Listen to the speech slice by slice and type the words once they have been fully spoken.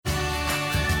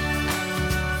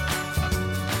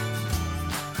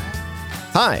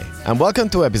Hi, and welcome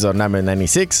to episode number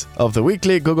 96 of the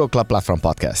weekly Google Cloud Platform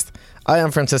podcast. I am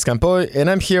Francesc Campoy, and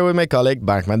I'm here with my colleague,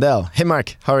 Mark Mandel. Hey,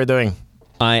 Mark, how are you doing?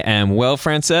 I am well,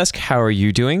 Francesc. How are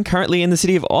you doing? Currently in the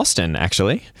city of Austin,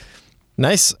 actually.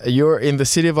 Nice. You're in the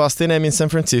city of Austin. I'm in San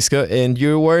Francisco, and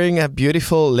you're wearing a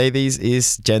beautiful Ladies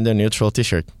is Gender Neutral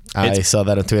t-shirt. I saw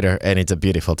that on Twitter, and it's a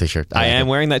beautiful t-shirt. I am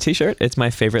wearing that t-shirt. It's my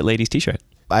favorite ladies t-shirt.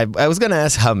 I was going to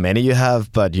ask how many you have,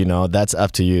 but that's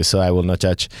up to you, so I will not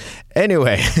judge.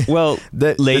 Anyway. Well,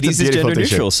 ladies is gender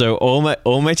neutral, so all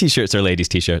my t-shirts are ladies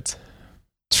t-shirts.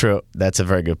 True. That's a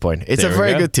very good point. It's a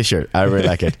very good t-shirt. I really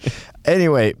like it.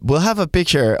 Anyway, we'll have a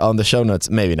picture on the show notes.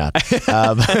 Maybe not.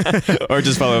 Or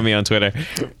just follow me on Twitter.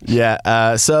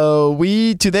 Yeah. So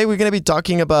today we're going to be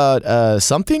talking about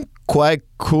something quite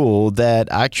cool that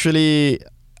actually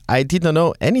I did not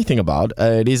know anything about.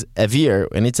 It is Avere,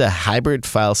 and it's a hybrid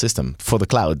file system for the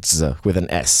clouds with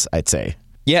an S, I'd say.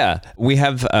 Yeah, we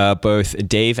have both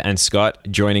Dave and Scott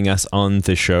joining us on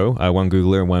the show, one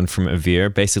Googler and one from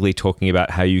Avere, basically talking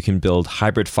about how you can build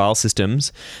hybrid file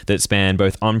systems that span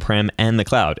both on-prem and the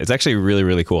cloud. It's actually really,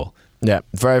 really cool. Yeah,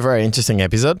 very, very interesting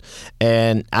episode.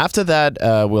 And after that,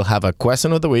 we'll have a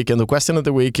question of the week. And the question of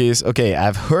the week is, okay,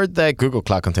 I've heard that Google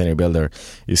Cloud Container Builder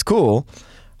is cool.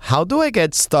 How do I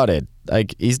get started?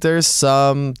 Like, is there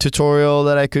some tutorial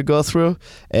that I could go through?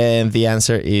 And the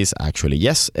answer is actually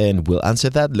yes, and we'll answer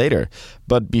that later.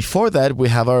 But before that, we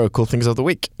have our cool things of the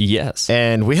week. Yes.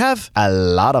 And we have a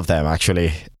lot of them,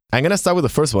 actually. I'm going to start with the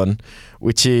first one,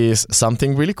 which is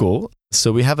something really cool.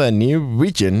 So we have a new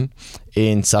region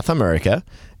in South America,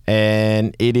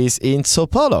 and it is in Sao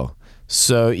Paulo.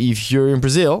 So if you're in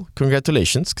Brazil,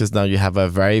 congratulations, because now you have a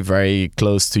very, very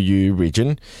close to you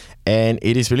region. And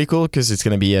it is really cool because it's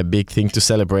going to be a big thing to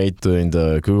celebrate during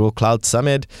the Google Cloud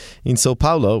Summit in Sao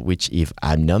Paulo, which, if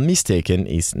I'm not mistaken,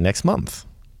 is next month.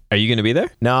 Are you going to be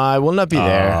there? No, I will not be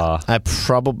there. I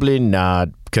probably not,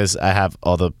 because I have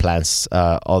other plans,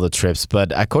 other trips.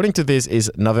 But according to this,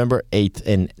 is November 8th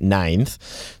and 9th.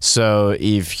 So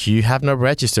if you have not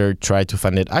registered, try to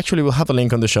find it. Actually, we'll have a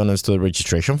link on the show notes to the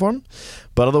registration form.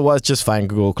 But otherwise, just find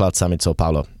Google Cloud Summit Sao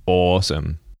Paulo.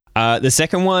 Awesome. The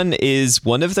second one is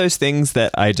one of those things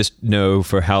that I just know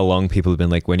for how long people have been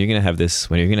like, when are you going to have this?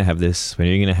 When are you going to have this? When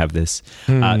are you going to have this?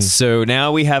 So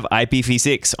now we have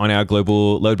IPv6 on our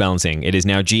global load balancing. It is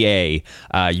now GA.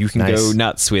 You can go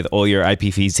nuts with all your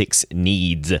IPv6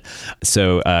 needs.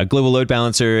 So Global Load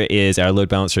Balancer is our load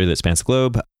balancer that spans the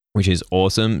globe, which is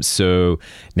awesome. So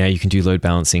now you can do load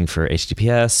balancing for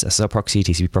HTTPS, SSL proxy,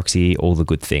 TCP proxy, all the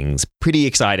good things. Pretty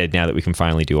excited now that we can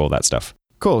finally do all that stuff.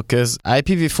 Cool, because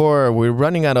IPv4, we're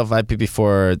running out of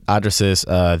IPv4 addresses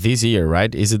this year,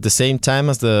 right? Is it the same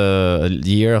time as the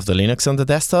year of the Linux on the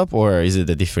desktop, or is it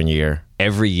a different year?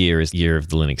 Every year is year of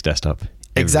the Linux desktop.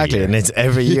 Exactly, and it's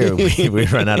every year we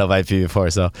run out of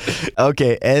IPv4. So,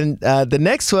 okay, and the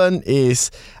next one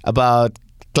is about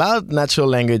Cloud Natural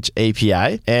Language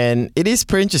API, and it is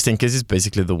pretty interesting because it's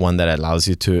basically the one that allows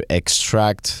you to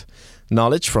extract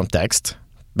knowledge from text,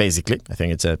 basically. I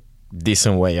think it's a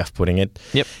decent way of putting it.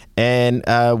 Yep. And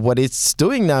what it's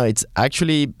doing now, it's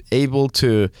actually able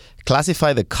to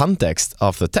classify the context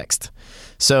of the text.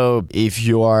 So if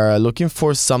you are looking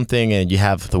for something and you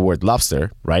have the word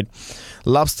lobster, right?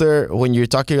 Lobster, when you're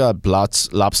talking about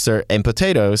lobster and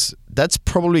potatoes, that's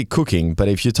probably cooking. But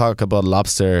if you talk about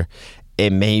lobster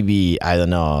and maybe, I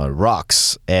don't know,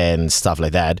 rocks and stuff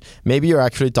like that, maybe you're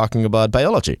actually talking about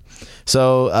biology.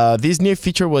 So this new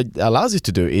feature, what allows you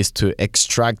to do is to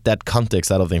extract that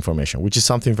context out of the information, which is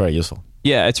something very useful.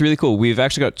 Yeah, it's really cool. We've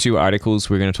actually got two articles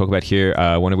we're going to talk about here,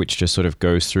 one of which just sort of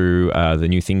goes through the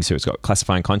new things. So it's got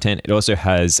classifying content. It also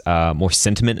has more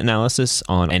sentiment analysis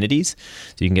on entities.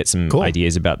 So you can get some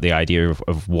ideas about the idea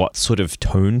of what sort of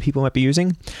tone people might be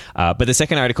using. But the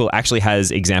second article actually has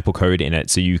example code in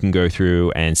it. So you can go through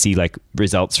and see like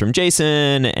results from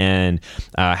JSON and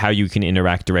how you can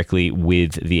interact directly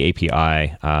with the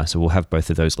API. So we'll have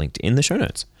both of those linked in the show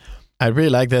notes. I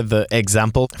really like that the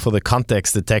example for the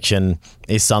context detection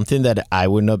is something that I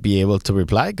would not be able to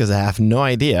reply because I have no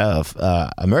idea of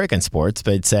American sports,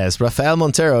 but it says, Rafael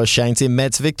Montero shines in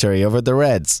Mets victory over the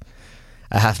Reds.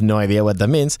 I have no idea what that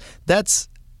means. That's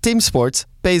team sports,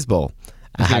 baseball.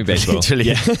 I have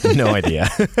literally no idea.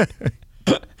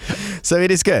 So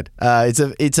it is good.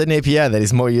 It's an API that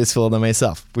is more useful than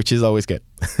myself, which is always good.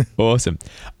 Awesome.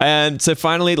 And so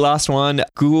finally, last one,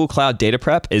 Google Cloud Data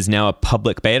Prep is now a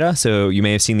public beta. So you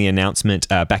may have seen the announcement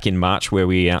back in March where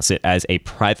we announced it as a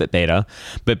private beta.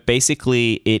 But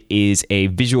basically, it is a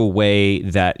visual way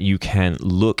that you can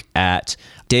look at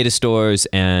data stores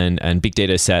and big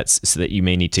data sets so that you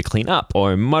may need to clean up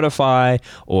or modify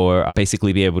or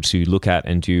basically be able to look at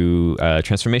and do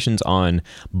transformations on,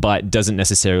 but doesn't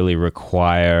necessarily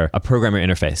require a programmer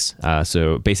interface.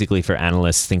 So basically for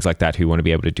analysts, things like that who want to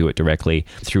be able to do it directly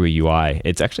through a UI,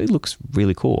 it actually looks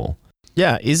really cool.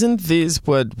 Yeah, isn't this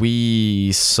what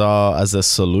we saw as a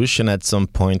solution at some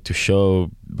point to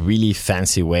show really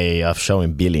fancy way of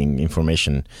showing billing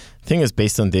information? I think it's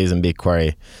based on this in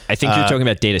BigQuery. I think you're talking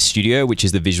about Data Studio, which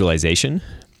is the visualization.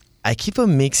 I keep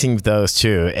on mixing those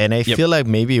two, and I feel like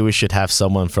maybe we should have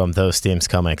someone from those teams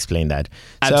come and explain that.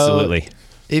 Absolutely. So,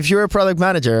 if you're a product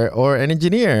manager or an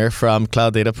engineer from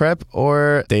Cloud Data Prep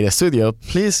or Data Studio,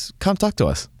 please come talk to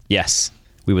us. Yes,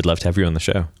 we would love to have you on the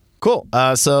show. Cool.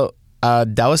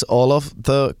 That was all of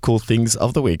the cool things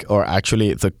of the week, or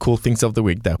actually the cool things of the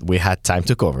week that we had time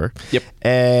to cover. Yep.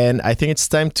 And I think it's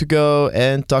time to go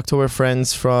and talk to our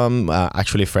friends from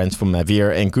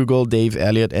Avere and Google, Dave,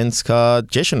 Elliott, and Scott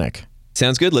Jeschonek.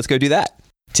 Sounds good. Let's go do that.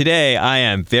 Today, I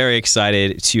am very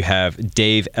excited to have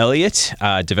Dave Elliott,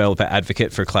 developer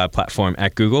advocate for Cloud Platform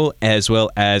at Google, as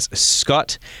well as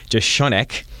Scott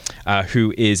Jeschonek,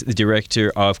 who is the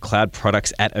director of cloud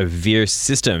products at Avere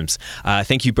Systems.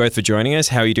 Thank you both for joining us.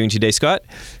 How are you doing today, Scott?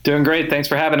 Doing great. Thanks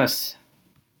for having us.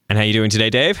 And how are you doing today,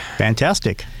 Dave?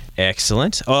 Fantastic.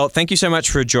 Excellent. Well, thank you so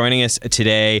much for joining us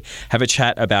today. Have a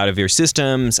chat about Avere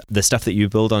Systems, the stuff that you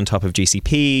build on top of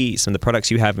GCP, some of the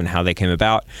products you have and how they came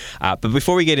about. But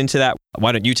before we get into that,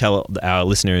 why don't you tell our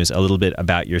listeners a little bit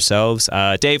about yourselves?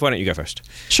 Dave, why don't you go first?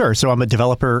 Sure. So I'm a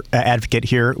developer advocate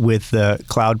here with the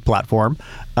Cloud Platform.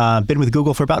 Been with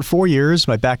Google for about 4 years.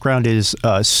 My background is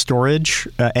storage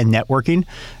and networking.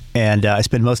 And I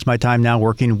spend most of my time now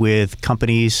working with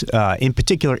companies, in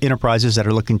particular enterprises that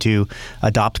are looking to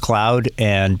adopt cloud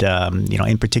and,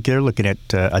 in particular looking at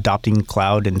adopting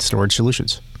cloud and storage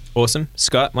solutions. Awesome.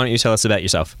 Scott, why don't you tell us about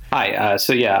yourself? Hi.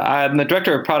 I'm the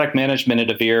director of product management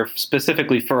at Avere,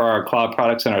 specifically for our cloud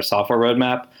products and our software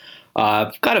roadmap.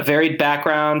 I've got a varied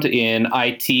background in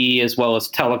IT as well as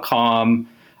telecom,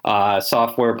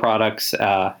 software products,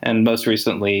 and most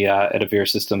recently at Avere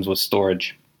Systems with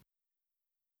storage.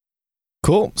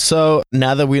 Cool. So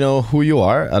now that we know who you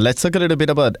are, let's talk a little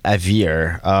bit about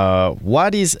Avere.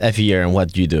 What is Avere and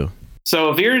what do you do?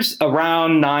 So Avere's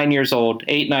around 9 years old,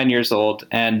 9 years old.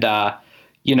 And,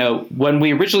 when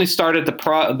we originally started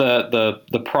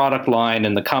the product line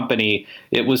in the company,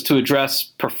 it was to address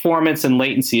performance and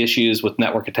latency issues with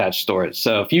network attached storage.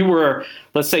 So if you were,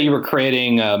 let's say you were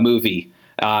creating a movie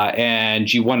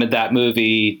and you wanted that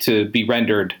movie to be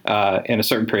rendered in a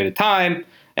certain period of time,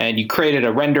 and you created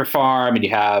a render farm and you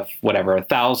have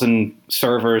 1,000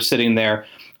 servers sitting there.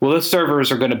 Well, those servers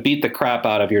are going to beat the crap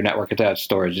out of your network attached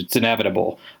storage. It's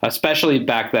inevitable, especially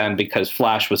back then because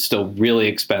flash was still really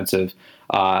expensive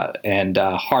and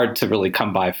hard to really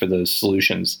come by for those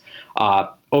solutions.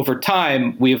 Over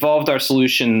time, we evolved our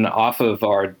solution off of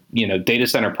our data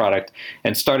center product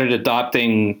and started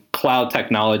adopting cloud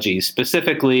technology.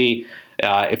 Specifically,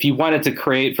 if you wanted to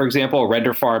create, for example, a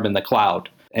render farm in the cloud,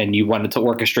 and you wanted to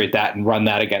orchestrate that and run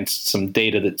that against some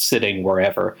data that's sitting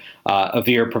wherever,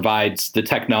 Avere provides the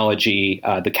technology,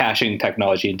 the caching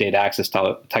technology and data access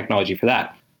technology for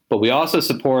that. But we also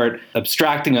support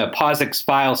abstracting a POSIX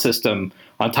file system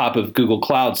on top of Google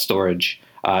Cloud Storage.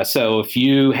 So if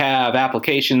you have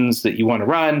applications that you want to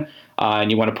run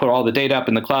and you want to put all the data up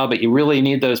in the cloud, but you really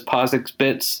need those POSIX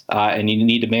bits and you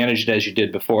need to manage it as you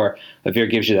did before, Avere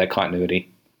gives you that continuity.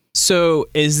 So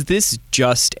is this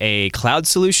just a cloud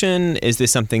solution? Is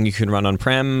this something you can run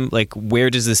on-prem? Like, where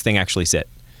does this thing actually sit?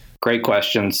 Great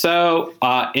question. So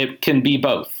it can be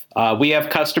both. We have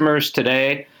customers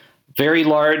today, very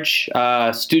large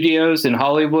studios in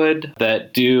Hollywood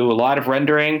that do a lot of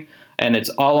rendering, and it's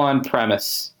all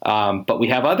on-premise. But we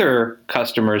have other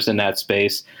customers in that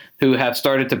space who have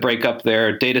started to break up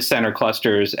their data center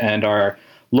clusters and are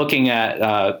looking at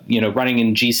running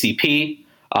in GCP.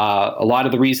 A lot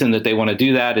of the reason that they want to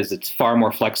do that is it's far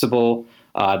more flexible.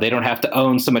 They don't have to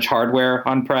own so much hardware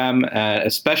on-prem,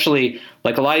 especially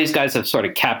like a lot of these guys have sort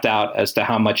of capped out as to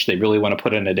how much they really want to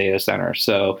put in a data center.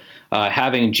 So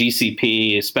having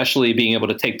GCP, especially being able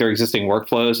to take their existing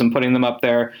workflows and putting them up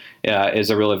there is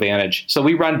a real advantage. So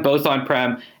we run both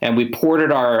on-prem, and we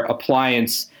ported our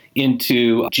appliance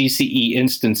into GCE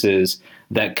instances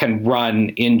that can run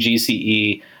in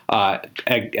GCE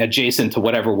adjacent to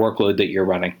whatever workload that you're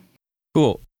running.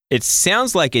 Cool. It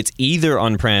sounds like it's either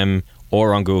on-prem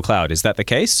or on Google Cloud. Is that the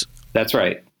case? That's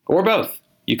right. Or both.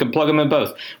 You can plug them in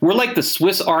both. We're like the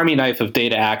Swiss Army knife of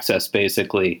data access,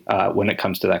 basically, when it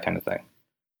comes to that kind of thing.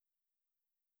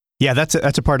 Yeah, that's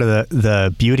a part of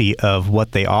the beauty of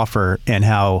what they offer and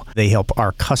how they help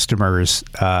our customers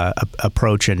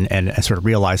approach and sort of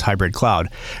realize hybrid cloud,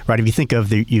 right? If you think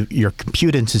of your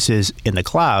compute instances in the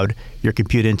cloud, your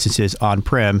compute instances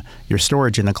on-prem, your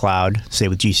storage in the cloud, say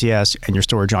with GCS, and your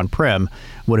storage on-prem,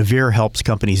 what Avere helps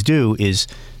companies do is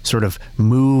sort of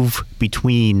move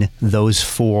between those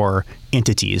four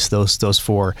entities, those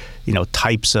four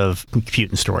types of compute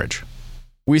and storage.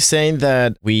 We're saying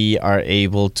that we are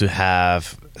able to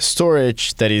have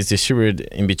storage that is distributed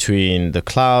in between the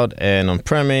cloud and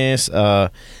on-premise.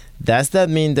 Does that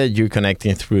mean that you're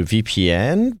connecting through a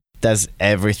VPN? Does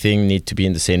everything need to be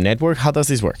in the same network? How does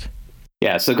this work?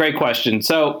 Yeah, so great question.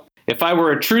 So if I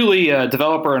were truly a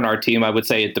developer in our team, I would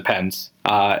say it depends.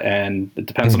 And it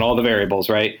depends on all the variables,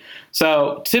 right?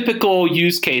 So typical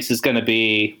use case is going to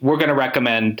be, we're going to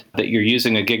recommend that you're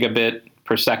using a gigabit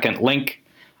per second link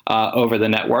over the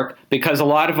network, because a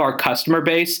lot of our customer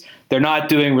base, they're not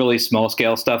doing really small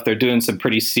scale stuff. They're doing some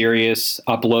pretty serious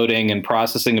uploading and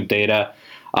processing of data.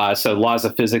 So laws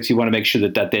of physics, you want to make sure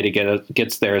that data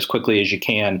gets there as quickly as you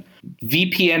can.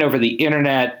 VPN over the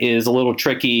internet is a little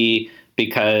tricky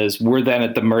because we're then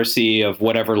at the mercy of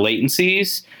whatever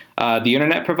latencies the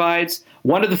internet provides.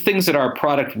 One of the things that our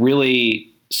product really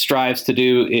strives to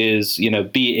do is,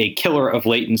 be a killer of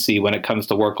latency when it comes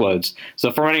to workloads. So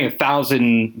if we're running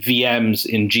 1,000 VMs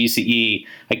in GCE,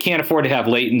 I can't afford to have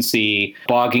latency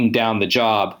bogging down the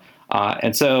job.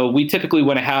 And so we typically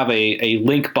want to have a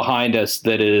link behind us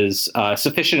that is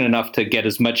sufficient enough to get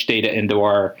as much data into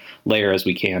our layer as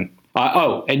we can.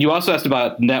 And you also asked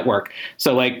about network.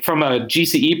 So like from a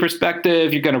GCE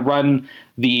perspective, you're going to run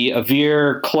the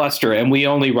Avere cluster, and we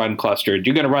only run clustered.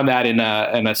 You're going to run that in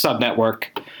a subnetwork,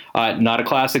 not a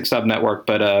classic subnetwork,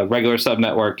 but a regular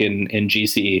subnetwork in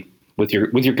GCE with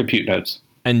your compute nodes.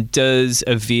 And does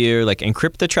Avere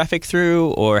encrypt the traffic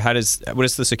through, or what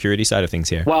is the security side of things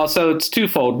here? Well, so it's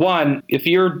twofold. One, if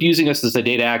you're using us as a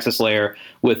data access layer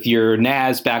with your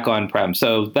NAS back on-prem,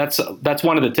 so that's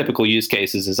one of the typical use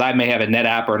cases is I may have a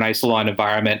NetApp or an Isilon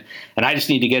environment, and I just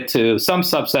need to get to some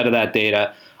subset of that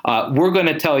data. We're going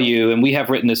to tell you, and we have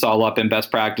written this all up in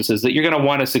best practices, that you're going to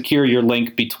want to secure your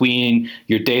link between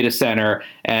your data center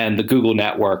and the Google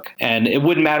network. And it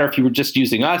wouldn't matter if you were just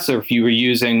using us or if you were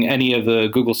using any of the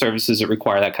Google services that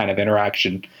require that kind of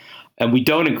interaction. And we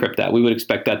don't encrypt that. We would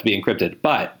expect that to be encrypted.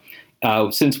 But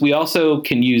since we also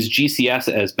can use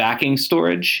GCS as backing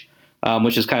storage,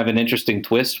 which is kind of an interesting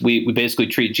twist, we basically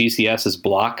treat GCS as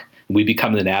block. We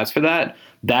become the NAS for that.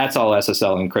 That's all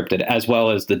SSL encrypted, as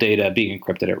well as the data being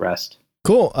encrypted at rest.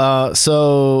 Cool.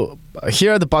 So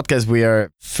here at the podcast, we are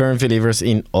firm believers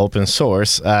in open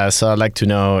source. So I'd like to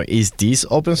know, is this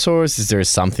open source? Is there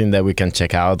something that we can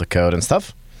check out, the code and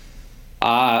stuff?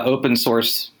 Open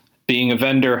source, being a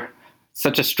vendor,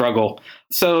 such a struggle.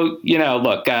 So,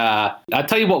 look, I'll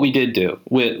tell you what we did do.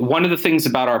 One of the things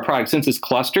about our product, since it's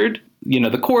clustered,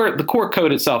 the core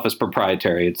code itself is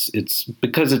proprietary. It's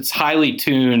because it's highly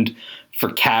tuned for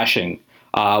caching.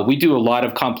 We do a lot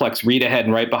of complex read ahead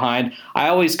and write behind. I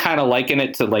always kind of liken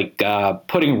it to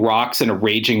putting rocks in a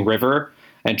raging river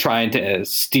and trying to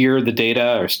steer the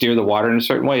data or steer the water in a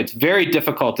certain way. It's very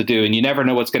difficult to do, and you never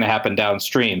know what's going to happen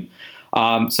downstream.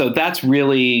 So that's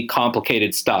really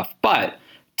complicated stuff. But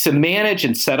to manage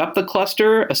and set up the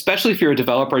cluster, especially if you're a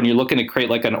developer and you're looking to create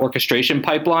an orchestration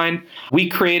pipeline, we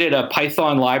created a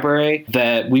Python library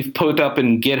that we've put up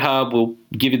in GitHub. We'll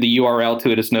give you the URL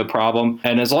to it. It's no problem.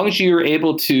 And as long as you're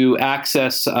able to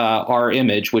access our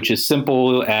image, which is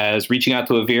simple as reaching out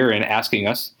to Avere and asking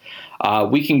us,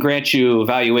 we can grant you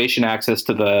evaluation access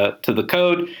to the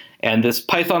code. And this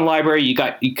Python library,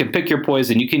 you can pick your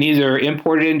poison. You can either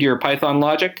import it into your Python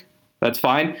logic, that's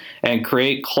fine, and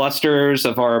create clusters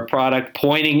of our product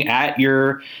pointing at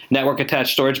your network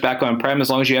attached storage back on-prem.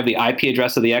 As long as you have the IP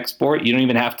address of the export, you don't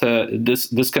even have to,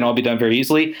 this can all be done very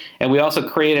easily. And we also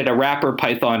created a wrapper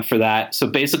Python for that. So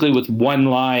basically with one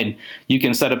line, you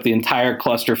can set up the entire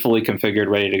cluster fully configured,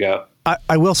 ready to go.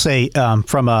 I will say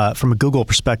from a Google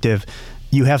perspective,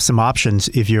 you have some options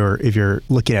if you're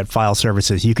looking at file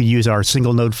services. You could use our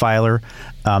single node filer.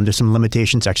 There's some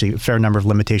limitations, actually a fair number of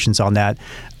limitations on that.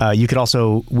 You could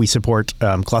also, we support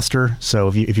cluster. So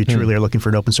if you truly are looking for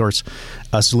an open source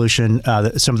solution,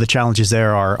 some of the challenges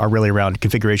there are really around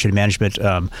configuration and management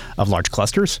of large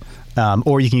clusters.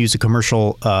 Or you can use a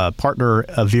commercial partner.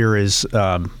 Avere is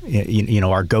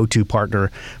our go-to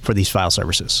partner for these file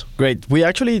services. Great. We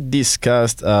actually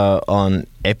discussed on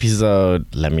episode,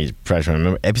 let me try to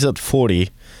remember, episode 40.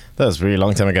 That was a really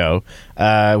long time ago.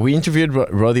 We interviewed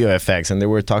Rodeo FX, and they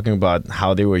were talking about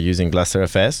how they were using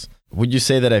GlusterFS. Would you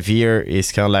say that Avere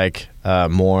is kind of like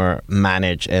more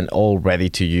managed and all ready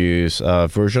to use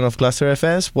version of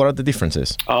GlusterFS? What are the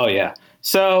differences? Oh, yeah.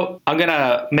 So I'm going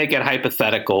to make it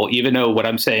hypothetical, even though what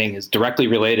I'm saying is directly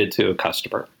related to a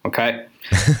customer. Okay.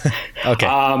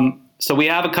 Okay. So we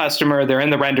have a customer. They're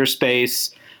in the render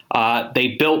space.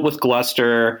 They built with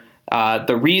Gluster.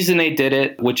 The reason they did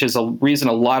it, which is a reason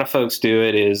a lot of folks do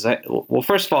it, is, well,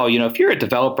 first of all, if you're a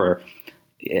developer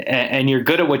and you're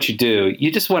good at what you do,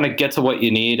 you just want to get to what you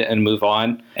need and move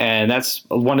on. And that's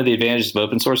one of the advantages of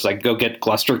open source. Like, go get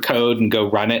Gluster code and go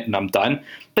run it and I'm done.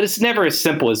 But it's never as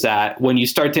simple as that when you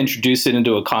start to introduce it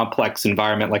into a complex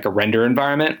environment like a render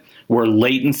environment, where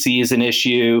latency is an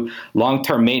issue,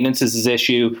 long-term maintenance is an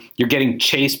issue. You're getting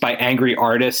chased by angry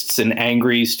artists and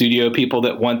angry studio people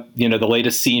that want, the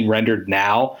latest scene rendered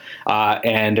now.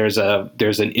 And there's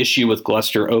an issue with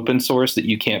Gluster open source that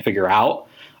you can't figure out.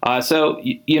 So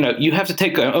you have to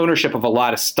take ownership of a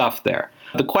lot of stuff there.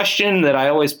 The question that I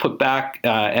always put back,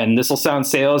 and this will sound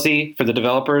salesy for the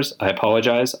developers, I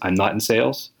apologize, I'm not in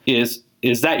sales,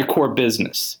 is that your core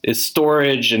business? Is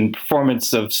storage and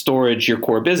performance of storage your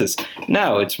core business?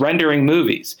 No, it's rendering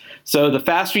movies. So the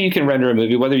faster you can render a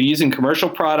movie, whether you're using commercial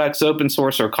products, open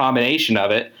source, or a combination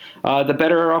of it, the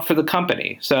better off for the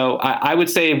company. So I would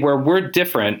say where we're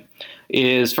different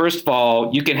is, first of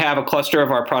all, you can have a cluster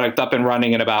of our product up and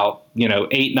running in about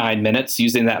 8-9 minutes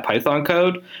using that Python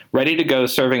code, ready to go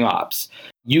serving ops.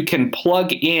 You can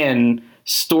plug in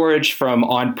storage from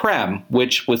on-prem,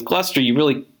 which with Gluster, you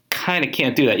really kind of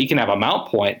can't do that. You can have a mount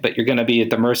point, but you're going to be at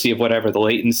the mercy of whatever the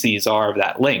latencies are of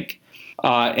that link.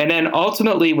 And then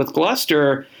ultimately with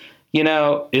Gluster,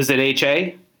 is it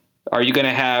HA? Are you going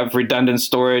to have redundant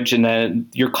storage, and then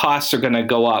your costs are going to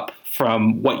go up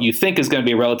from what you think is going to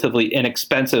be a relatively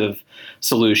inexpensive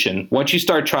solution? Once you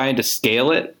start trying to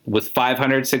scale it with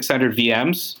 500, 600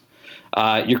 VMs,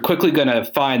 you're quickly going to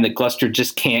find that Gluster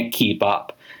just can't keep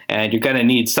up. And you're going to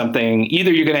need something,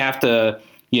 either you're going to have to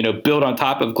build on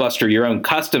top of Gluster your own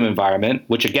custom environment,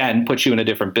 which again puts you in a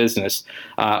different business,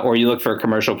 or you look for a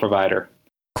commercial provider.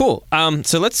 Cool.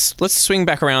 So let's swing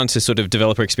back around to sort of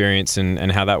developer experience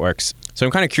and how that works. So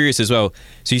I'm kind of curious as well.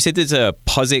 So you said there's a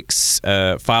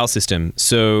POSIX file system.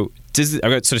 So I've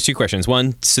got sort of two questions.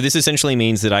 One, so this essentially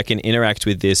means that I can interact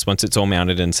with this once it's all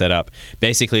mounted and set up,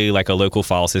 basically like a local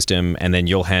file system, and then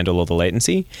you'll handle all the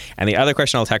latency. And the other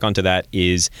question I'll tack onto that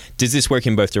is, does this work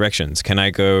in both directions? Can I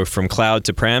go from cloud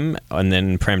to prem and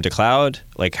then prem to cloud?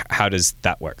 Like, how does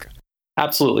that work?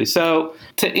 Absolutely. So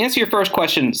to answer your first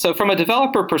question, so from a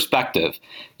developer perspective,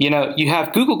 you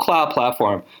have Google Cloud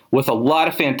Platform with a lot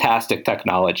of fantastic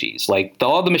technologies, like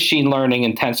all the machine learning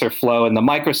and TensorFlow and the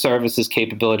microservices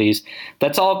capabilities.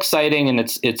 That's all exciting, and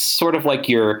it's sort of like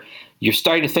you're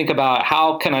starting to think about,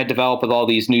 how can I develop with all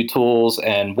these new tools,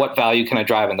 and what value can I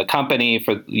drive in the company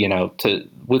for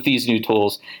with these new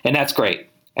tools, and that's great.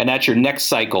 And that's your next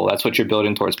cycle. That's what you're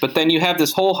building towards. But then you have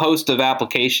this whole host of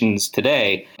applications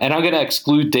today. And I'm going to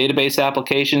exclude database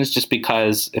applications just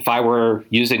because if I were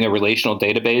using a relational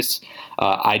database,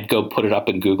 I'd go put it up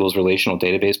in Google's relational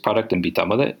database product and be done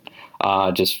with it,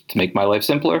 just to make my life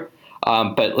simpler.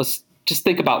 But let's just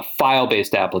think about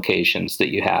file-based applications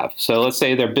that you have. So let's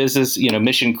say they're business,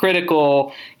 mission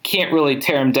critical, can't really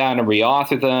tear them down and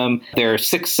reauthor them. They're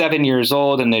 6-7 years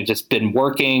old and they've just been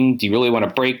working. Do you really want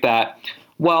to break that?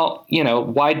 Well,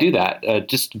 why do that?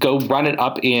 Just go run it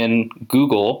up in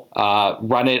Google,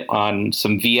 run it on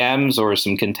some VMs or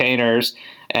some containers,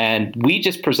 and we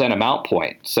just present a mount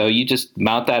point. So you just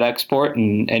mount that export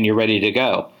and you're ready to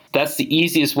go. That's the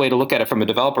easiest way to look at it from a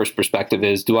developer's perspective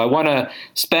is, do I want to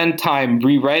spend time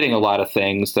rewriting a lot of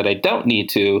things that I don't need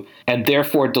to and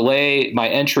therefore delay my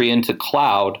entry into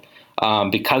cloud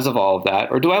because of all of that?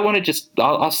 Or do I want to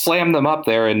I'll slam them up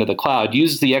there into the cloud,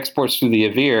 use the exports through the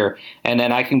Avere, and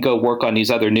then I can go work on these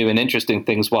other new and interesting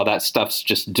things while that stuff's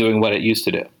just doing what it used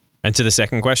to do. And to the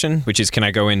second question, which is, can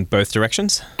I go in both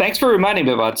directions? Thanks for reminding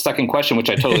me about the second question, which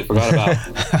I totally forgot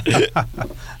about.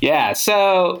 Yeah.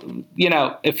 So,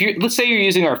 let's say you're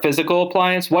using our physical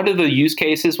appliance, what are the use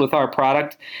cases with our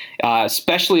product,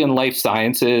 especially in life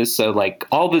sciences? So like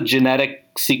all the genetic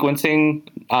sequencing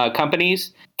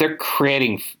companies, they're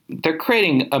creating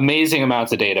amazing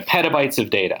amounts of data, petabytes of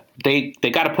data. They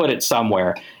got to put it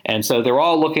somewhere. And so they're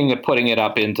all looking at putting it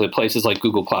up into places like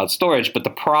Google Cloud Storage. But the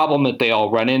problem that they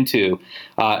all run into,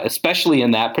 especially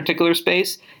in that particular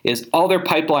space, is all their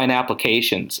pipeline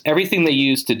applications, everything they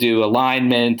use to do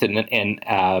alignment and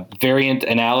variant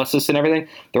analysis and everything,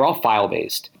 they're all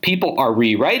file-based. People are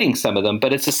rewriting some of them,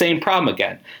 but it's the same problem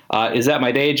again. Is that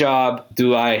my day job?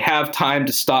 Do I have time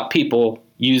to stop people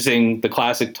using the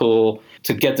classic tool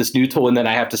to get this new tool, and then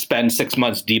I have to spend 6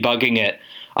 months debugging it?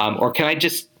 Or can I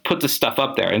just put this stuff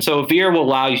up there? And so Avere will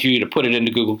allow you to put it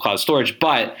into Google Cloud Storage,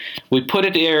 but we put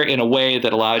it there in a way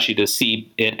that allows you to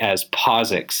see it as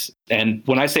POSIX. And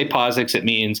when I say POSIX, it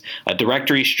means a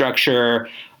directory structure,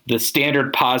 the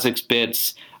standard POSIX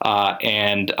bits,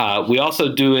 and we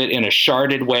also do it in a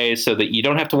sharded way so that you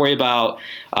don't have to worry about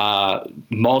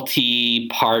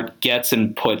multi-part gets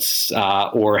and puts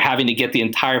or having to get the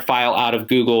entire file out of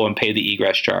Google and pay the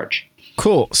egress charge.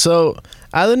 Cool. So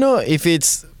I don't know if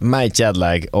it's my jet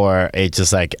lag or it's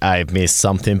just like I missed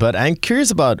something, but I'm curious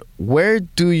about where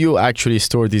do you actually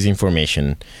store this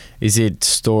information? Is it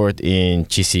stored in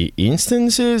GC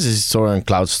instances? Is it stored in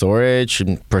cloud storage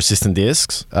and persistent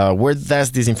disks? Where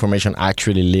does this information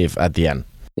actually live at the end?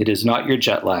 It is not your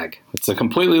jet lag. It's a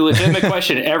completely legitimate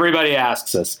question. Everybody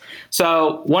asks us.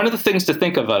 So one of the things to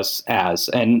think of us as,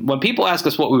 and when people ask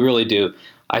us what we really do,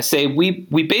 I say we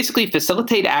basically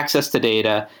facilitate access to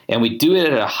data, and we do it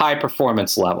at a high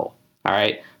performance level. All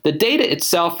right. The data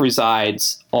itself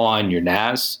resides on your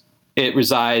NAS. It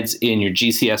resides in your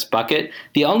GCS bucket.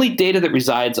 The only data that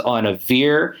resides on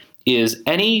Avere is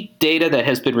any data that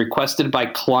has been requested by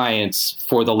clients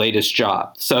for the latest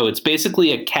job. So it's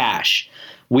basically a cache.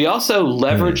 We also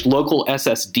leverage local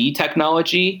SSD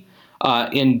technology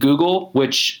in Google,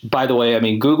 which, by the way, I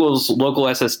mean, Google's local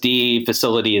SSD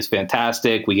facility is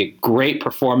fantastic. We get great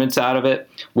performance out of it.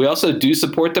 We also do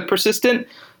support the persistent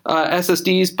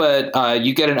SSDs, but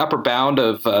you get an upper bound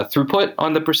of throughput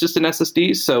on the persistent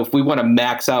SSDs. So if we want to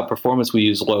max out performance, we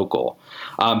use local.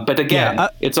 But again,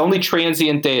 it's only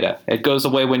transient data. It goes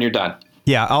away when you're done.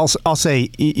 Yeah, I'll say,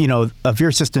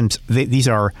 Avere systems, these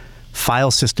are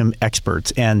file system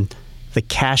experts, and the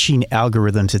caching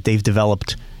algorithms that they've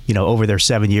developed over their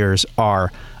 7 years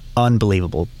are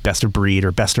unbelievable, best of breed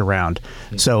or best around.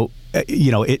 So,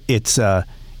 it's a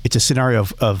scenario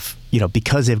of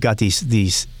because they've got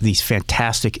these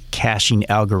fantastic caching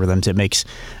algorithms, it makes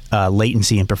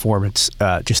latency and performance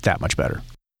just that much better.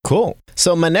 Cool.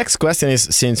 So my next question is,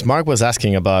 since Mark was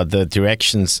asking about the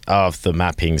directions of the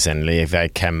mappings and if I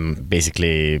can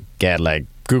basically get like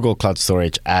Google Cloud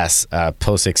Storage as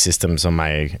POSIX systems on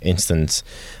my instance,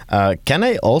 can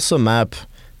I also map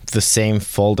the same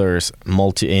folders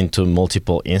into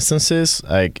multiple instances?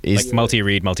 Like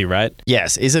multi-read, multi-write?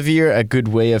 Yes. Is Avere a good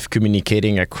way of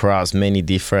communicating across many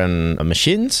different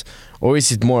machines? Or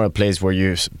is it more a place where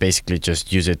you basically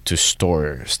just use it to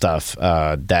store stuff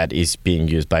that is being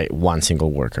used by one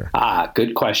single worker?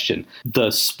 Good question.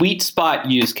 The sweet spot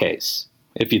use case,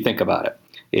 if you think about it,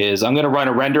 is I'm going to run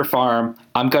a render farm.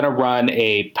 I'm going to run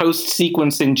a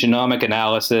post-sequencing genomic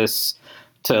analysis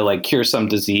to cure some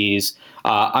disease.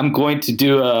 I'm going to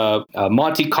do a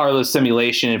Monte Carlo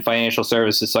simulation in financial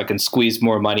services so I can squeeze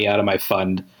more money out of my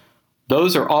fund.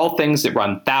 Those are all things that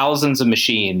run thousands of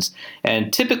machines.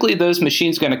 And typically those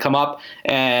machines are going to come up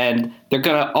and they're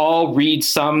going to all read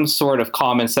some sort of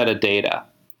common set of data.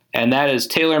 And that is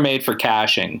tailor-made for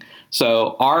caching.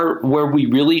 So where we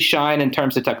really shine in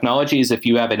terms of technology is if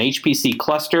you have an HPC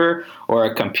cluster or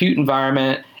a compute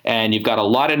environment and you've got a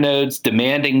lot of nodes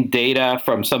demanding data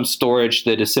from some storage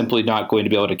that is simply not going to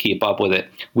be able to keep up with it.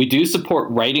 We do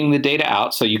support writing the data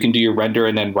out, so you can do your render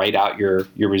and then write out your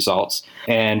results.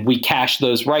 And we cache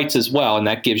those writes as well, and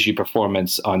that gives you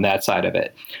performance on that side of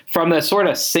it. From the sort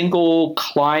of single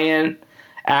client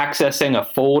accessing a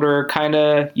folder kind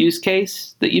of use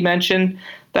case that you mentioned,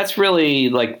 that's really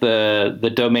like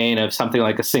the domain of something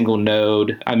like a single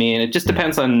node. I mean, it just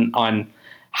depends on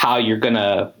how you're going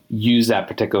to use that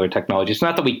particular technology. It's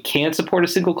not that we can't support a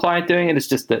single client doing it. It's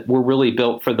just that we're really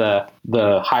built for the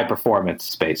high performance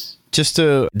space. Just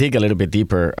to dig a little bit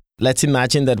deeper, let's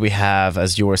imagine that we have,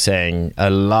 as you were saying, a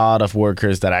lot of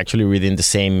workers that are actually reading the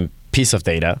same piece of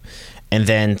data. And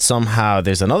then somehow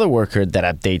there's another worker that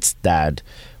updates that.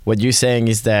 What you're saying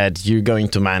is that you're going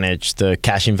to manage the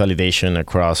caching validation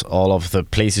across all of the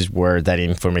places where that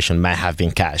information might have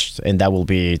been cached, and that will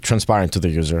be transparent to the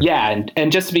user. Yeah,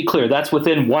 and just to be clear, that's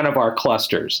within one of our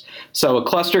clusters. So a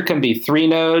cluster can be 3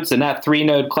 nodes, and that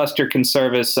 3-node cluster can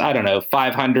service,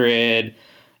 500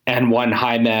 and 1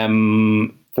 high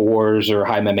mem 4s or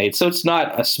high mem 8s. So it's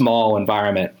not a small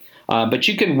environment. But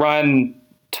you can run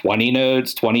 20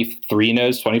 nodes, 23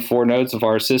 nodes, 24 nodes of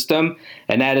our system.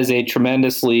 And that is a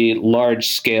tremendously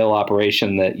large scale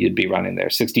operation that you'd be running there,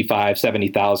 65,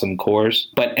 70,000 cores.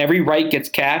 But every write gets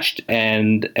cached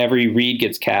and every read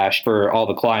gets cached for all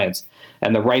the clients.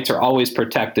 And the writes are always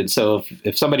protected. So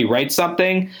if somebody writes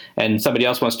something and somebody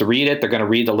else wants to read it, they're going to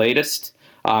read the latest.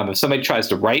 If somebody tries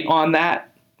to write on that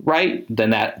write,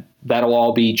 then that'll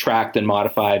all be tracked and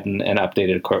modified and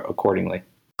updated accordingly.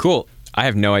 Cool. I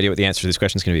have no idea what the answer to this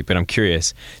question is going to be, but I'm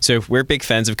curious. So we're big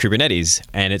fans of Kubernetes,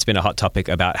 and it's been a hot topic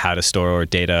about how to store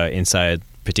data inside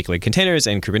particularly containers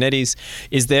and Kubernetes.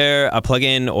 Is there a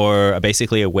plugin or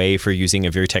basically a way for using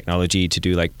Avere technology to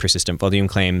do like persistent volume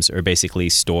claims or basically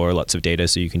store lots of data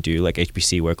so you can do like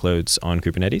HPC workloads on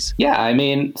Kubernetes? Yeah, I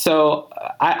mean, so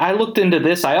I looked into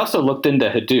this. I also looked into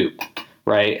Hadoop,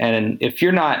 right? And if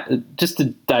you're not, just to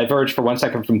diverge for 1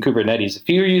 second from Kubernetes, if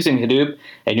you're using Hadoop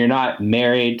and you're not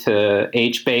married to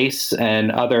HBase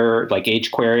and other like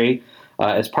HQuery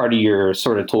as part of your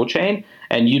sort of tool chain,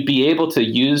 and you'd be able to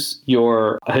use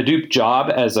your Hadoop job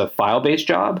as a file-based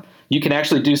job, you can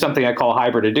actually do something I call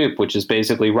hybrid Hadoop, which is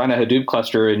basically run a Hadoop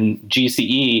cluster in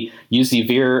GCE, use the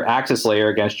Avere access layer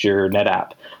against your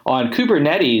NetApp. On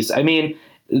Kubernetes, I mean,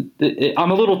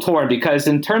 I'm a little torn because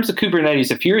in terms of Kubernetes,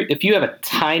 if you have a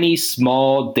tiny,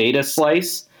 small data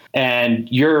slice and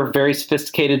you're a very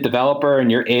sophisticated developer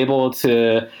and you're able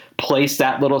to place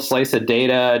that little slice of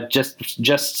data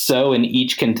just so in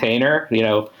each container,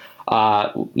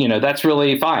 that's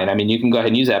really fine. I mean, you can go ahead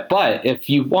and use that. But if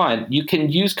you want, you can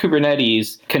use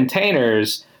Kubernetes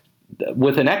containers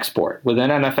with an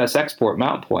NFS export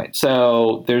mount point.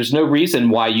 So there's no reason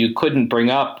why you couldn't bring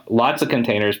up lots of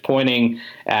containers pointing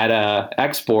at a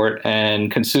export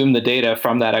and consume the data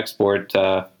from that export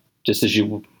just as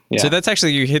you. Yeah. So that's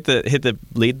actually, you hit the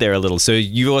lead there a little. So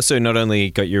you also not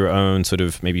only got your own sort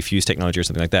of maybe Fuse technology or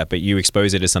something like that, but you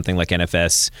expose it as something like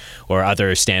NFS or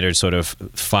other standard sort of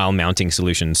file mounting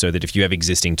solutions so that if you have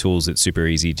existing tools, it's super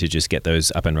easy to just get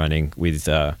those up and running with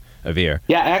Avere.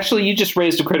 Yeah, actually, you just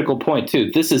raised a critical point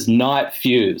too. This is not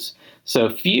Fuse. So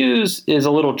Fuse is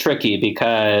a little tricky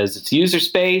because it's user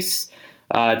space.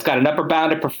 It's got an upper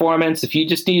bound of performance. If you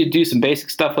just need to do some basic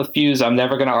stuff with Fuse, I'm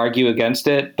never going to argue against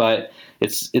it, but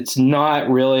it's not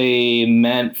really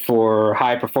meant for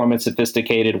high performance,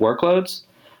 sophisticated workloads.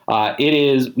 It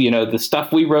is, the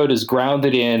stuff we wrote is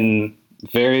grounded in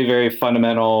very, very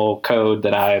fundamental code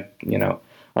that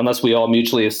unless we all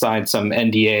mutually assign some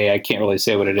NDA, I can't really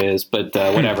say what it is, but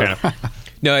whatever.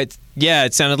 No,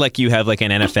 it sounded like you have like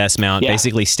an NFS mount. Yeah.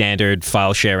 Basically standard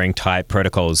file sharing type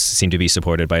protocols seem to be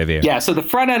supported by Avere. Yeah, so the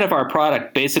front end of our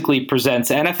product basically presents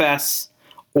NFS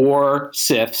or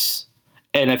CIFS.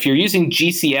 And if you're using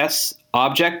GCS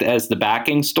object as the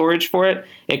backing storage for it,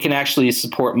 it can actually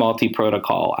support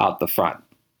multi-protocol out the front.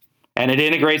 And it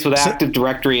integrates with Active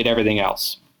Directory and everything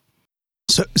else.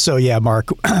 So yeah, Mark,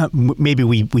 maybe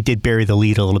we did bury the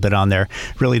lead a little bit on there.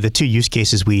 Really, the two use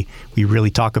cases we really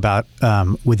talk about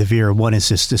with Avere, one is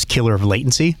this killer of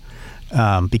latency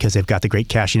because they've got the great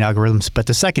caching algorithms. But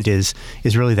the second is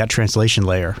really that translation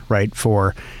layer, right?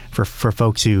 For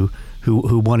folks who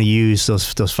want to use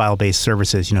those file-based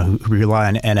services, who rely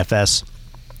on NFS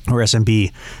or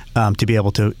SMB to be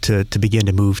able to begin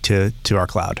to move to our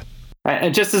cloud.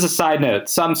 And just as a side note,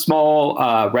 some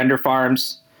small render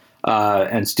farms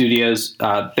and studios,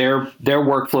 their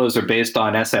workflows are based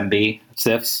on SMB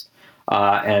CIFS,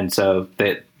 and so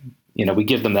that we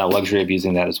give them that luxury of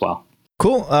using that as well.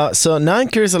 Cool. So now I'm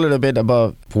curious a little bit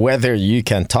about whether you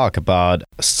can talk about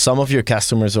some of your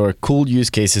customers or cool use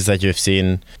cases that you've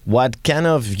seen. What kind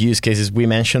of use cases? We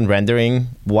mentioned rendering.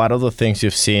 What are the things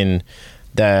you've seen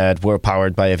that were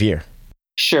powered by Avere?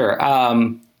 Sure.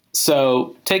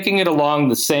 So taking it along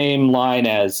the same line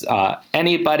as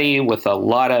anybody with a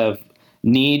lot of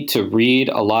need to read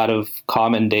a lot of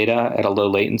common data at a low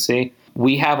latency,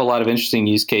 we have a lot of interesting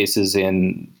use cases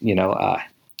in,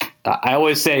 I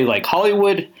always say like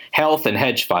Hollywood, health, and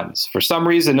hedge funds. For some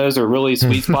reason, those are really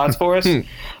sweet spots for us.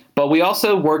 But we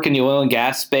also work in the oil and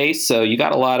gas space. So you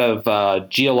got a lot of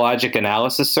geologic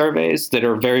analysis surveys that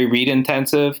are very read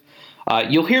intensive.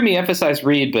 You'll hear me emphasize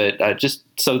read, but just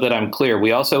so that I'm clear,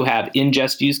 we also have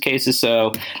ingest use cases.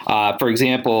 So, for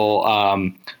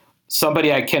example,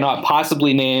 somebody I cannot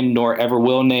possibly name nor ever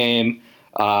will name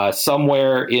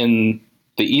somewhere in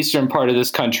the eastern part of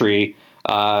this country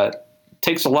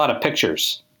takes a lot of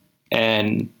pictures.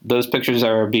 And those pictures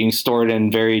are being stored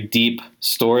in very deep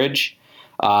storage.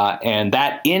 And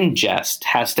that ingest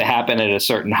has to happen at a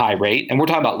certain high rate. And we're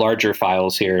talking about larger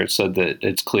files here so that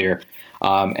it's clear.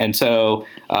 And so,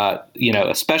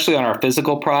 especially on our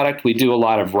physical product, we do a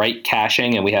lot of write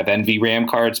caching, and we have NVRAM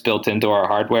cards built into our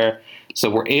hardware.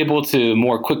 So we're able to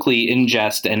more quickly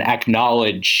ingest and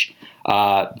acknowledge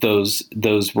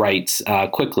those writes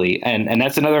quickly. And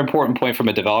that's another important point from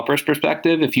a developer's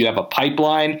perspective. If you have a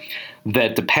pipeline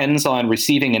that depends on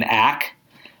receiving an ACK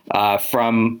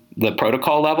from the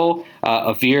protocol level,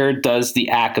 Avere does the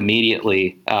ACK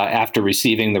immediately after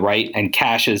receiving the write and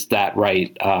caches that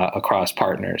write across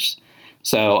partners.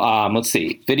 So let's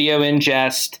see, video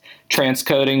ingest,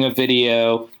 transcoding of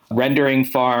video, rendering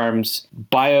farms,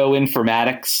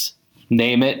 bioinformatics,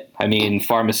 name it. I mean,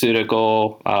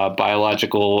 pharmaceutical,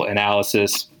 biological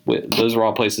analysis. Those are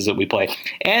all places that we play.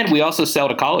 And we also sell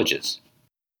to colleges.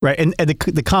 Right. And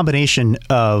the combination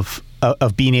of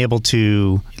being able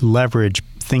to leverage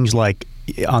things like,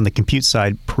 on the compute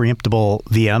side, preemptible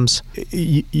VMs,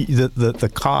 the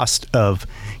cost of,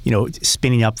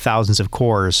 spinning up thousands of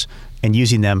cores and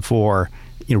using them for,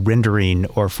 rendering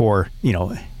or for,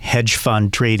 hedge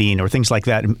fund trading or things like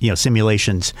that,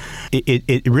 simulations,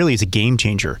 it really is a game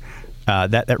changer.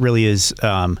 That really is,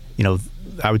 I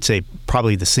would say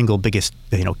probably the single biggest,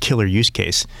 killer use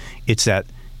case. It's that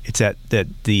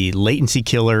the latency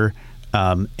killer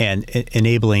and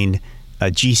enabling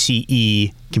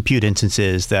GCE compute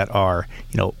instances that are,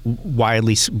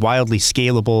 wildly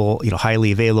scalable,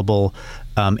 highly available,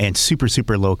 and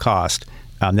super low cost.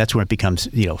 That's when it becomes,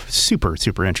 super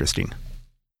interesting.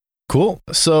 Cool.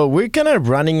 So we're kind of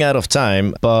running out of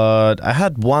time, but I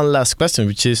had one last question,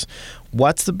 which is,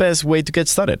 what's the best way to get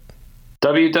started?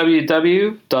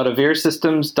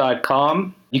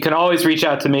 www.averesystems.com. You can always reach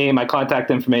out to me. My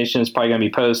contact information is probably going to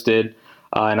be posted.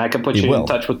 And I can put you in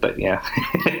touch with and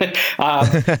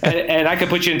I can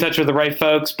put you in touch with the right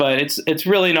folks, but it's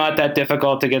really not that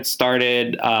difficult to get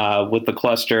started with the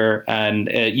cluster. And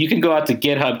you can go out to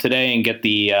GitHub today and get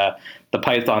the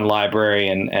Python library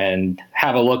and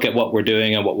have a look at what we're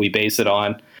doing and what we base it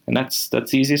on. And that's the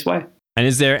easiest way. And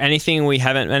is there anything we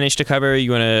haven't managed to cover?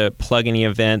 You want to plug any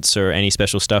events or any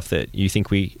special stuff that you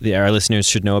think our listeners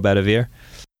should know about Avere?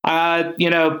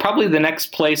 Probably the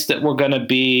next place that we're going to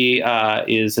be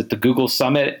is at the Google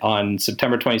Summit on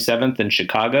September 27th in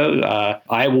Chicago.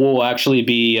 I will actually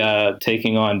be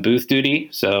taking on booth duty,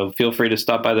 so feel free to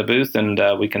stop by the booth and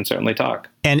we can certainly talk.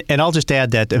 And I'll just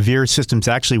add that Avere Systems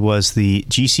actually was the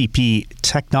GCP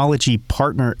Technology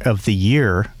Partner of the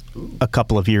Year a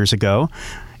couple of years ago,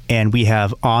 and we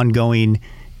have ongoing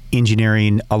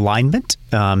engineering alignment.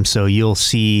 So you'll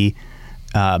see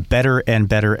better and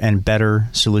better and better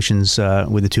solutions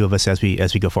with the two of us as we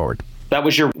go forward. That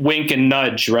was your wink and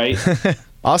nudge, right?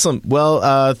 Awesome.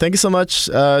 Well, thank you so much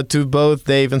to both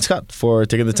Dave and Scott for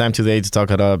taking the time today to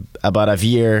talk about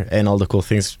Avere and all the cool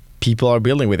things people are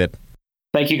building with it.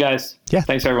 Thank you, guys. Yeah.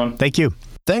 Thanks, everyone. Thank you.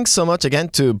 Thanks so much again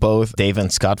to both Dave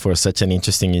and Scott for such an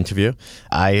interesting interview.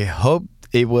 I hope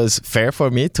it was fair for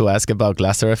me to ask about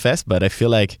GlusterFS, but I feel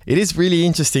like it is really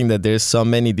interesting that there's so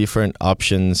many different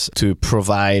options to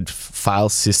provide file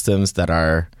systems that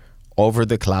are over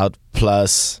the cloud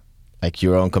plus like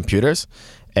your own computers.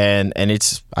 And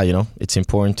it's it's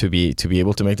important to be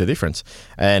able to make the difference.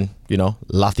 And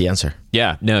love the answer.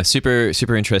 Yeah, no, super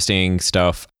interesting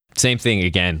stuff. Same thing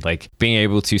again, like being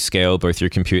able to scale both your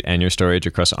compute and your storage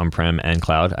across on-prem and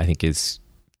cloud, I think is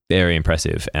very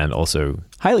impressive and also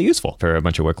highly useful for a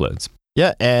bunch of workloads.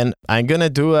 Yeah, and I'm going to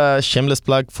do a shameless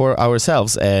plug for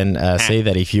ourselves and say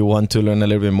that if you want to learn a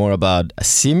little bit more about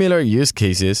similar use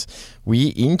cases, we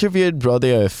interviewed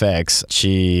Rodeo FX.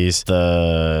 She's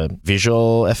the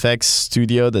visual effects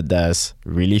studio that does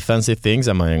really fancy things.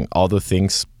 Among other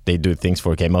things, they do things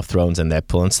for Game of Thrones and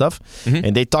Deadpool and stuff. Mm-hmm.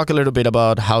 And they talk a little bit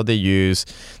about how they use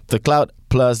the cloud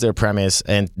plus their premise.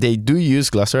 And they do use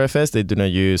GlusterFS. They do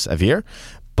not use Avere.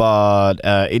 But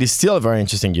it is still a very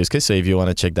interesting use case. So if you want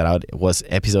to check that out, it was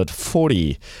episode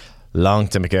 40, long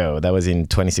time ago. That was in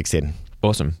 2016.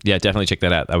 Awesome. Yeah, definitely check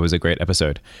that out. That was a great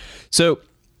episode. So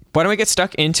why don't we get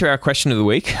stuck into our question of the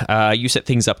week? You set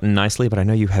things up nicely, but I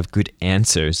know you have good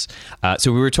answers.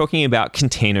 So we were talking about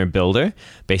Container Builder.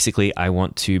 Basically, I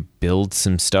want to build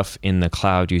some stuff in the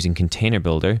cloud using Container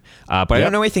Builder, but I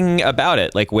don't know anything about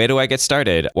it. Like, where do I get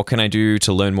started? What can I do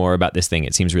to learn more about this thing?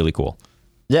 It seems really cool.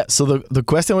 Yeah, so the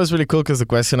question was really cool because the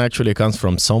question actually comes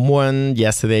from someone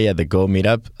yesterday at the Go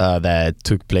meetup that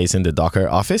took place in the Docker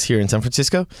office here in San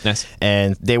Francisco. Nice.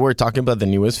 And they were talking about the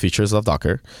newest features of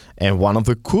Docker. And one of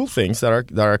the cool things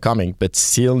that are coming, but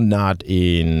still not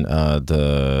in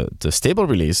the stable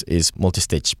release, is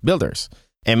multi-stage builders.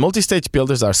 And multi-stage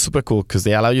builders are super cool because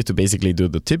they allow you to basically do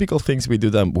the typical things we do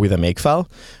them with a makefile,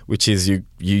 which is you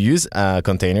use a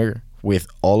container with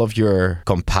all of your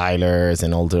compilers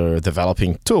and all the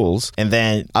developing tools. And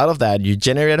then out of that, you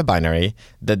generate a binary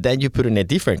that then you put in a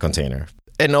different container.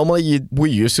 And normally we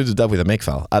used to do that with a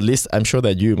makefile. At least I'm sure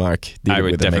that you, Mark, did I it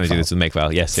would with definitely a do makefile. this with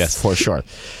makefile. Yes. For sure.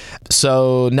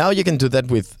 So now you can do that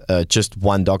with just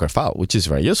one Docker file, which is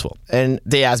very useful. And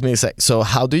they asked me, so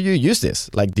how do you use this?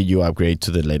 Like, did you upgrade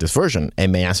to the latest version?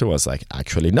 And my answer was like,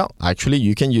 actually, no. Actually,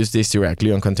 you can use this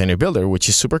directly on Container Builder, which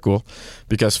is super cool.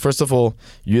 Because first of all,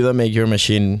 you don't make your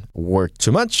machine work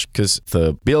too much because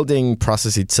the building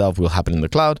process itself will happen in the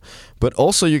cloud. But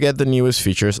also you get the newest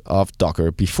features of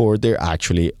Docker before they're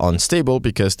actually unstable,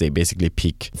 because they basically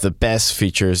pick the best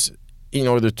features in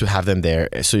order to have them there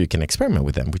so you can experiment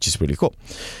with them, which is really cool.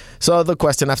 So the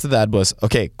question after that was,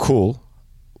 okay, cool.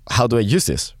 How do I use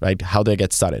this, right? How do I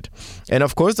get started? And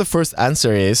of course, the first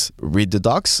answer is read the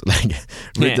docs, like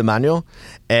read the manual.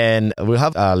 And we'll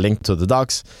have a link to the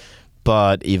docs.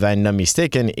 But if I'm not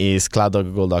mistaken, is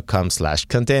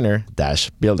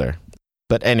cloud.google.com/container-builder.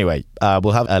 But anyway,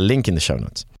 we'll have a link in the show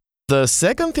notes. The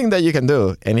second thing that you can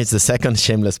do, and it's the second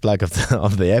shameless plug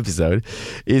of the episode,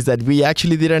 is that we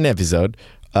actually did an episode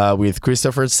with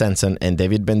Christopher Sensen and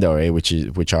David Bendore,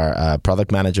 which are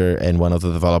product manager and one of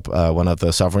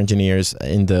the software engineers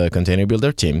in the Container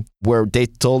Builder team, where they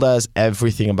told us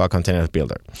everything about Container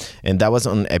Builder. And that was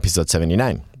on episode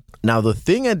 79. Now, the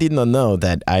thing I did not know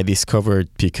that I discovered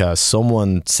because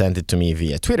someone sent it to me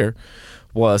via Twitter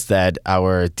was that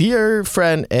our dear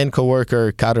friend and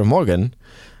coworker, Carter Morgan,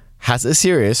 has a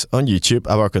series on YouTube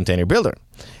about Container Builder.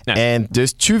 Nice. And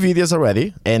there's 2 videos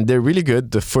already, and they're really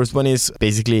good. The first one is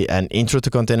basically an intro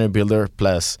to Container Builder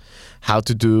plus how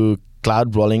to do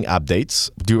cloud rolling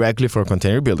updates directly for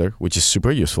Container Builder, which is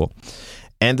super useful.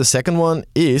 And the second one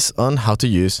is on how to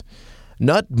use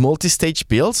not multi-stage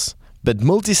builds, but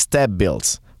multi-step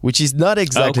builds, which is not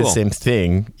exactly the same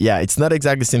thing. Yeah, it's not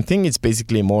exactly the same thing. It's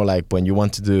basically more like when you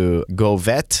want to do go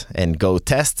vet and go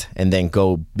test and then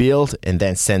go build and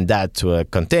then send that to a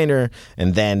container,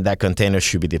 and then that container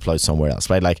should be deployed somewhere else,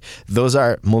 right? Like those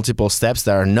are multiple steps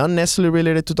that are not necessarily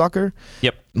related to Docker.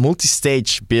 Yep.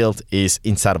 Multi-stage build is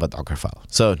inside of a Docker file.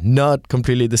 So not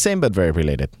completely the same, but very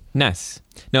related. Nice.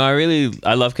 No,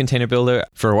 I love Container Builder.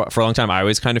 For a long time, I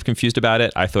was kind of confused about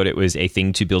it. I thought it was a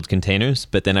thing to build containers,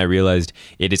 but then I realized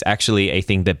it is actually a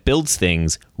thing that builds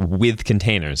things with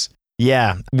containers.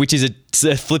 Yeah. Which is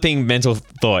a flipping mental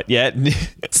thought, yeah?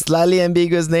 Slightly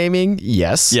ambiguous naming,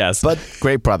 yes. Yes. But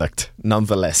great product,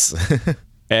 nonetheless.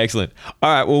 Excellent.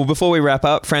 All right, well, before we wrap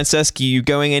up, Francesc, you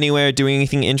going anywhere, doing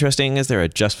anything interesting? Is there a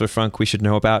Just for Funk we should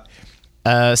know about?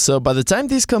 So by the time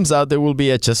this comes out, there will be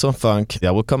a Just on Funk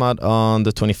that will come out on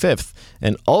the 25th.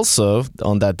 And also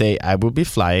on that day, I will be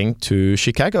flying to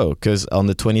Chicago because on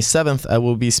the 27th, I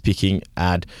will be speaking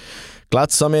at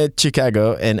Cloud Summit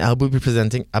Chicago, and I will be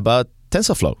presenting about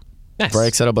TensorFlow. Nice. Very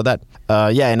excited about that.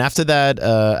 And after that,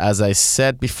 as I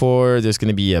said before, there's going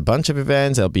to be a bunch of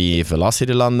events. I'll be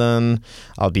Velocity London,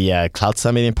 I'll be at Cloud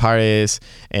Summit in Paris,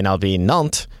 and I'll be in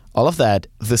Nantes. All of that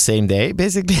the same day,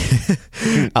 basically.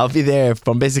 I'll be there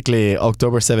from basically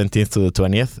October 17th to the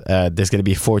 20th. There's going to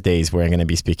be 4 days where I'm going to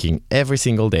be speaking every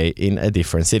single day in a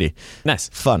different city. Nice.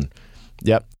 Fun.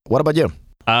 Yep. What about you?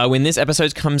 When this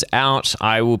episode comes out,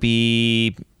 I will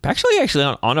be actually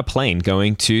on a plane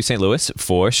going to St. Louis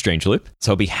for Strangeloop.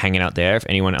 So I'll be hanging out there. If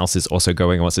anyone else is also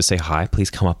going and wants to say hi, please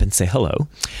come up and say hello.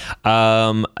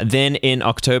 Then in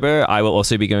October, I will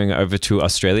also be going over to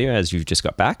Australia as you've just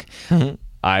got back. Mm-hmm.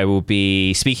 I will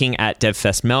be speaking at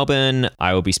DevFest Melbourne.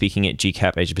 I will be speaking at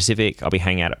GCAP Asia Pacific. I'll be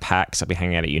hanging out at PAX. I'll be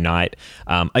hanging out at Unite.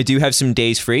 I do have some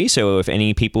days free, so if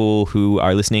any people who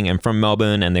are listening and from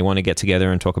Melbourne and they want to get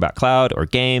together and talk about cloud or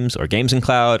games in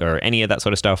cloud or any of that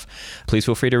sort of stuff, please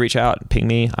feel free to reach out, ping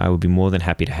me. I will be more than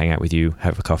happy to hang out with you,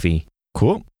 have a coffee.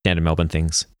 Cool. Standard Melbourne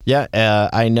things. Yeah,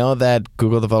 I know that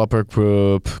Google Developer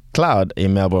Group Cloud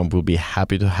in Melbourne will be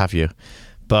happy to have you,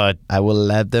 but I will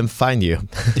let them find you.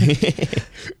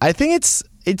 I think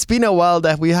it's been a while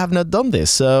that we have not done this.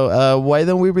 So why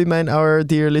don't we remind our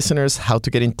dear listeners how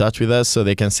to get in touch with us so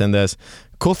they can send us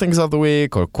cool things of the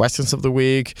week or questions of the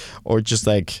week or just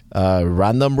like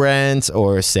random rants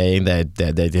or saying that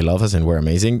they love us and we're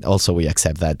amazing. Also, we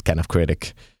accept that kind of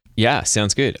critic. Yeah,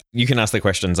 sounds good. You can ask the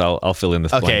questions. I'll fill in the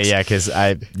blanks. Okay, yeah, because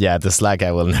the Slack,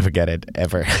 I will never get it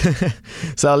ever.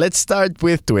 So let's start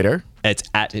with Twitter. It's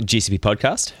at GCP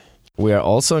Podcast. We are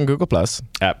also on Google+.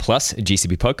 At plus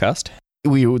GCP Podcast.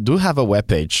 We do have a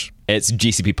webpage. It's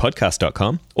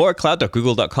gcppodcast.com or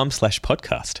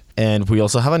cloud.google.com/podcast. And we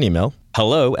also have an email.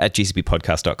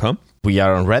 hello@gcppodcast.com. We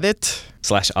are on Reddit.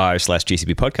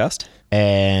 /r/GCP Podcast.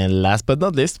 And last but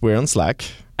not least, we're on Slack.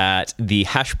 At the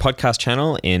 #podcast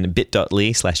channel in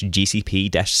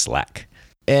bit.ly/GCP-Slack.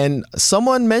 And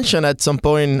someone mentioned at some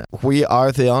point, we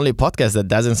are the only podcast that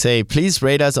doesn't say, please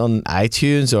rate us on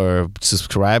iTunes or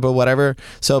subscribe or whatever.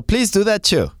 So please do that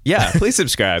too. Yeah, please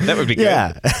subscribe. That would be good.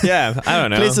 Yeah, I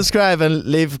don't know. Please subscribe and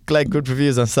leave like good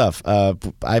reviews and stuff.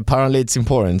 Apparently it's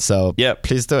important. So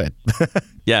please do it.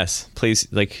 Yes, please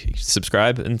like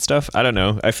subscribe and stuff. I don't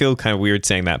know. I feel kind of weird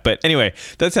saying that. But anyway,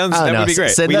 that would be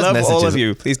great. We love all of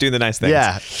you. Please do the nice things.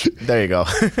 Yeah, there you go.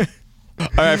 All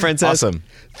right, friends. Awesome.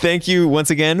 Thank you once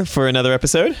again for another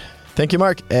episode. Thank you,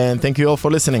 Mark. And thank you all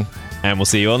for listening. And we'll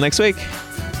see you all next week.